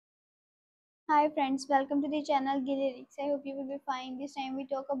Hi friends, welcome to the channel Gilllyrics. I hope you will be fine. This time we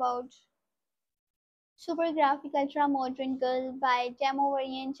talk about Super Graphic Ultra Modern Girl by Chappell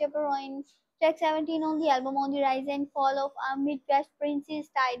Roan, Chappell Roan. Track 17 on the album On the Rise and Fall of a Midwest Princess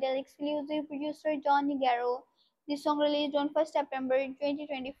Tidal exclusive producer John Nigaro. This song released on 1st September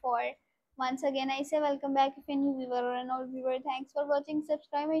 2024. Once again I say welcome back if you're new viewer or an old viewer. Thanks for watching.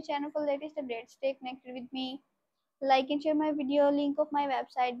 Subscribe my channel for latest updates. Stay connected with me. Like and share my video. Link of my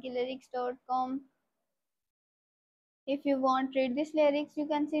website gilllyrics.com. If you want read these lyrics, you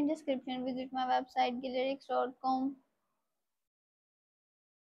can see in description. Visit my website gilllyrics.com.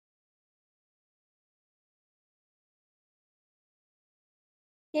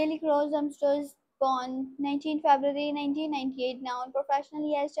 Kelly Cross Armstrong, born 19 February 1998, known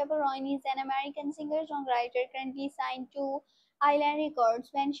professionally as Chappell Roan, is an American singer-songwriter currently signed to Island Records.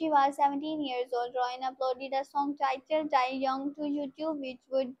 When she was 17 years old, Roan uploaded a song titled Die Young to YouTube, which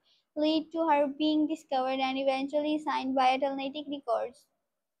would lead to her being discovered and eventually signed by Atlantic Records.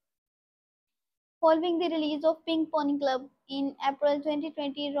 Following the release of Pink Pony Club in April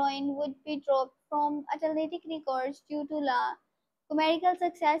 2020, Roan would be dropped from Atlantic Records due to commercial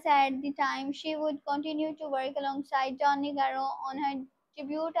success at the time. She would continue to work alongside John Nigaro on her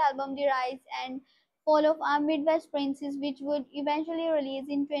debut album The Rise and Fall of a Midwest Princess, which would eventually release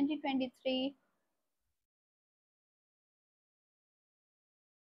in 2023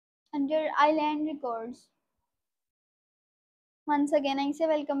 under Island Records. Once again, I say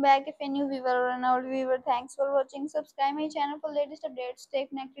welcome back if you're a new viewer or an old viewer. Thanks for watching. Subscribe my channel for latest updates. Stay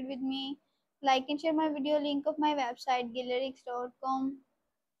connected with me. Like and share my video. Link of my website gilllyrics.com.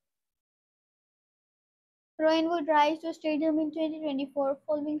 Rowan would rise to stardom in 2024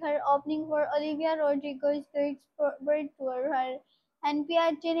 following her opening for Olivia Rodrigo's Bird Tour, her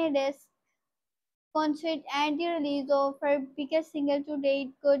NPR Desk concert, and the release of her biggest single to date,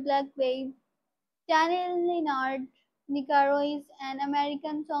 Good Luck Babe. Daniel Leonard Nicaro is an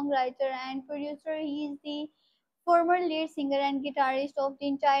American songwriter and producer. He is the former lead singer and guitarist of the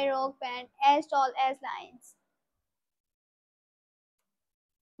entire rock band As Tall as Lions.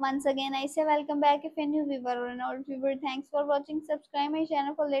 Once again, I say welcome back if you're a new viewer or an old viewer. Thanks for watching. Subscribe my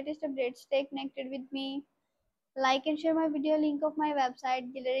channel for latest updates. Stay connected with me. Like and share my video. Link of my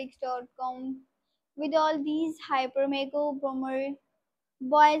website gilllyrics.com. With all these hyper mega boomer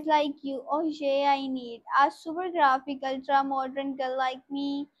boys like you, oh yeah, I need a super graphic, ultra modern girl like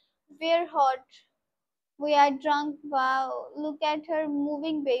me. We're hot. We are drunk. Wow, look at her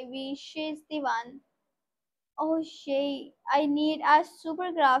moving, baby. She's the one. Oh Shay, I need a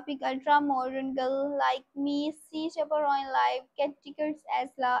super graphic, ultra modern girl like me. See Chappell Roan live. Get tickets as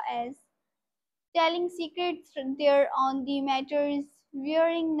low as telling secrets there on the matters.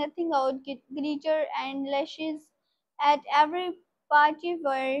 Wearing nothing out glitter and lashes at every party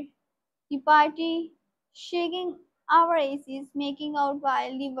where the party shaking our aces, making out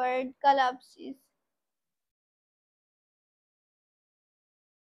while the word collapses.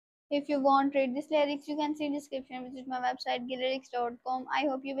 If you want to read these lyrics, you can see in description. Visit my website gilllyrics.com. I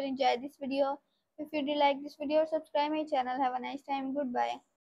hope you will enjoy this video. If you did like this video, subscribe my channel. Have a nice time. Goodbye.